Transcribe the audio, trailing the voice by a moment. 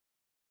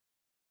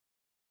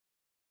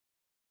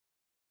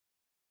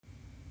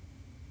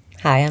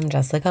Hi, I'm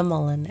Jessica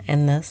Mullen,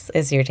 and this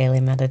is your daily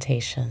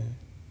meditation.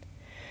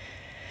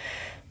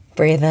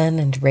 Breathe in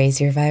and raise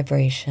your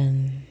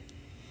vibration.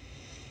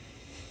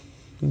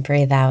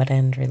 Breathe out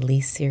and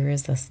release your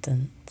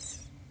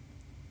resistance.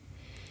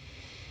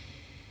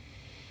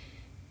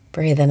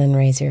 Breathe in and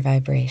raise your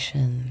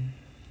vibration.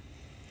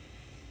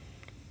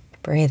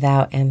 Breathe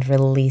out and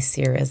release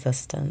your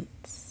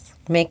resistance.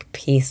 Make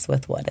peace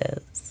with what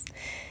is.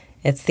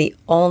 It's the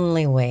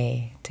only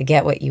way to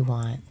get what you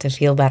want, to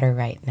feel better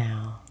right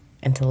now,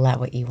 and to let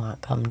what you want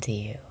come to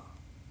you.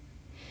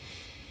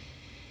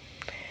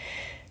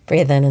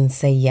 Breathe in and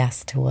say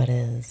yes to what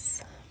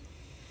is.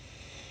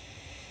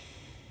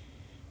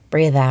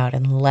 Breathe out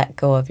and let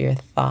go of your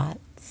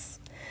thoughts.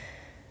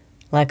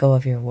 Let go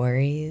of your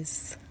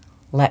worries.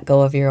 Let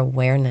go of your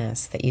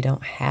awareness that you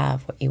don't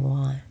have what you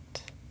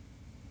want.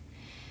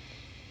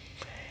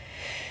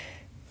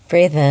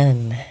 Breathe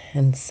in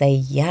and say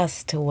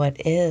yes to what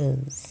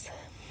is.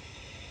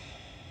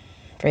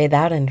 Breathe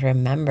out and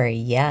remember,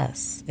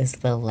 yes is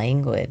the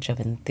language of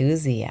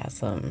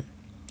enthusiasm.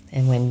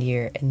 And when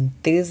you're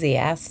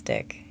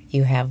enthusiastic,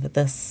 you have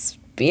the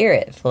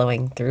Spirit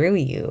flowing through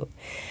you,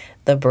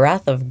 the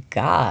breath of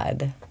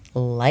God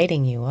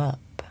lighting you up.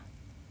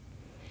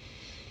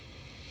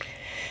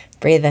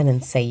 Breathe in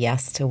and say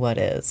yes to what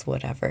is,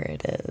 whatever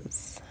it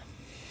is.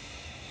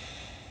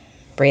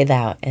 Breathe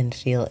out and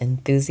feel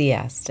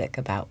enthusiastic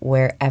about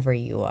wherever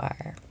you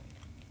are.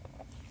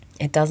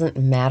 It doesn't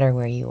matter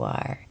where you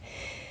are.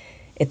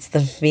 It's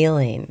the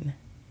feeling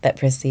that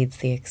precedes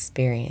the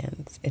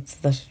experience. It's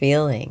the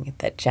feeling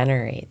that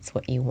generates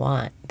what you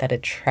want, that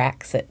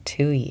attracts it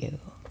to you.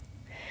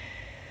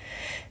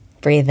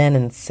 Breathe in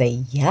and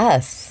say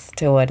yes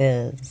to what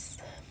is.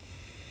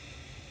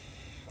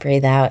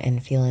 Breathe out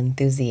and feel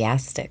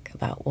enthusiastic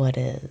about what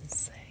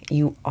is.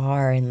 You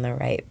are in the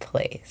right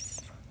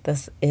place.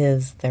 This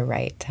is the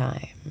right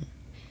time.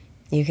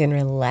 You can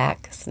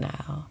relax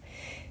now.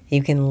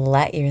 You can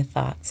let your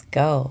thoughts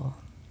go.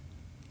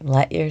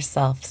 Let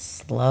yourself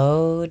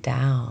slow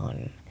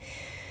down.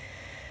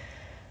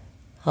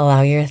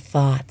 Allow your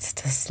thoughts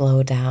to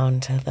slow down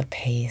to the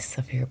pace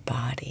of your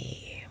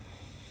body.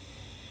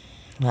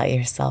 Let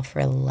yourself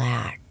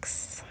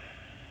relax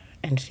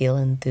and feel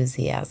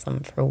enthusiasm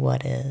for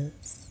what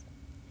is.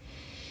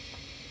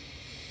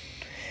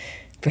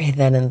 Breathe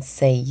in and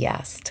say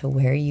yes to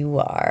where you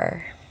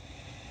are.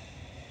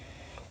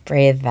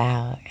 Breathe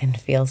out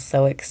and feel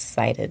so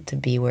excited to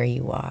be where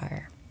you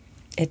are.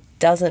 It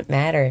doesn't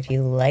matter if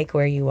you like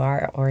where you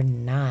are or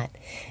not.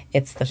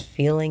 It's the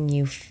feeling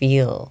you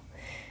feel.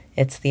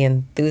 It's the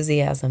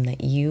enthusiasm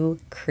that you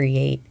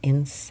create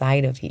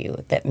inside of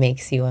you that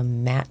makes you a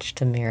match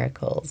to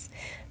miracles,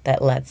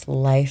 that lets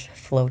life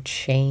flow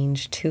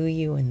change to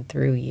you and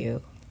through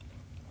you.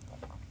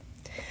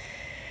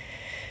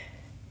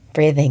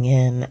 Breathing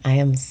in, I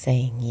am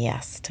saying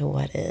yes to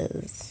what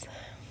is.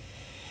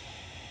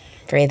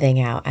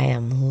 Breathing out, I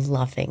am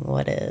loving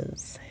what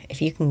is.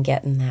 If you can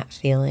get in that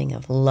feeling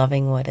of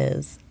loving what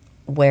is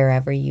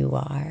wherever you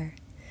are,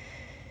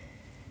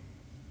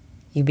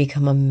 you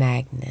become a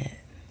magnet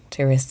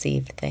to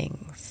receive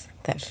things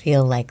that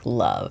feel like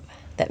love,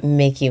 that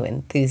make you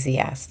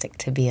enthusiastic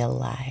to be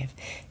alive.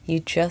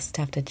 You just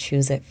have to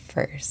choose it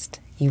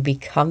first. You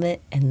become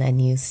it and then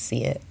you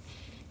see it.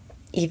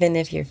 Even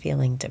if you're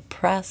feeling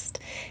depressed,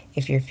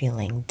 if you're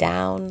feeling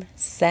down,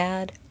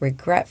 sad,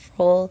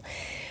 regretful,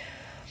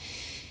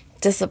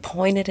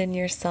 disappointed in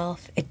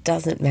yourself, it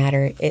doesn't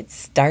matter. It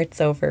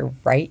starts over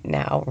right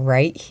now,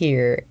 right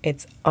here.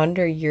 It's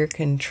under your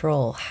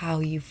control. How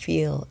you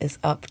feel is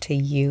up to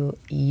you.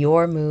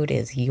 Your mood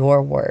is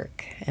your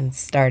work. And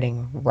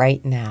starting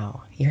right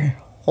now, your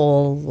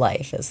whole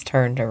life is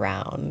turned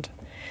around.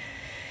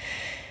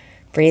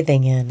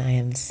 Breathing in, I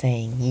am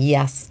saying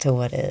yes to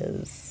what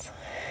is.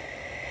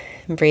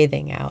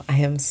 Breathing out, I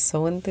am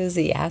so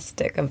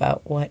enthusiastic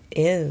about what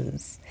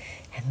is.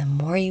 And the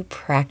more you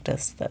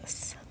practice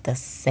this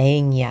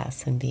saying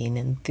yes and being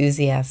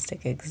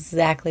enthusiastic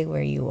exactly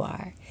where you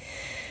are,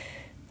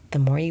 the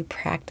more you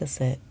practice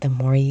it, the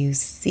more you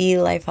see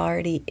life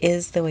already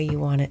is the way you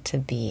want it to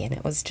be. And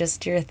it was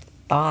just your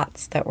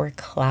thoughts that were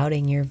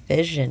clouding your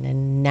vision.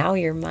 And now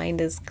your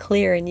mind is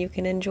clear and you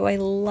can enjoy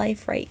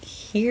life right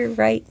here,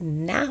 right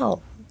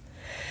now.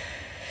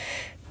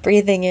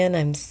 Breathing in,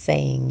 I'm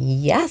saying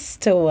yes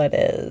to what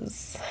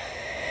is.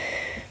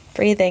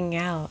 Breathing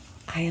out,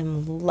 I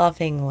am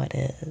loving what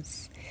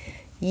is.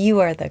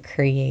 You are the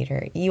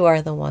creator. You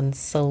are the one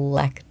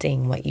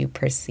selecting what you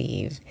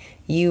perceive.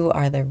 You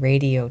are the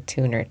radio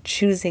tuner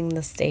choosing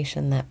the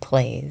station that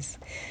plays.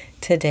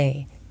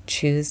 Today,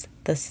 choose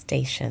the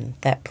station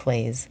that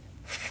plays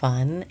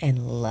fun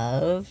and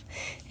love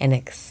and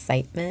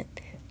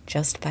excitement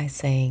just by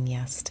saying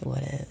yes to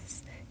what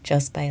is.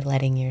 Just by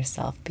letting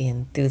yourself be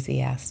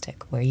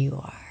enthusiastic where you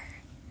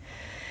are.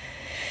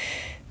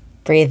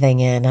 Breathing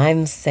in,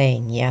 I'm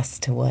saying yes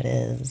to what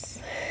is.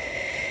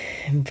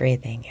 And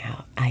breathing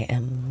out, I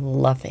am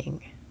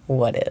loving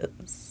what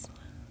is.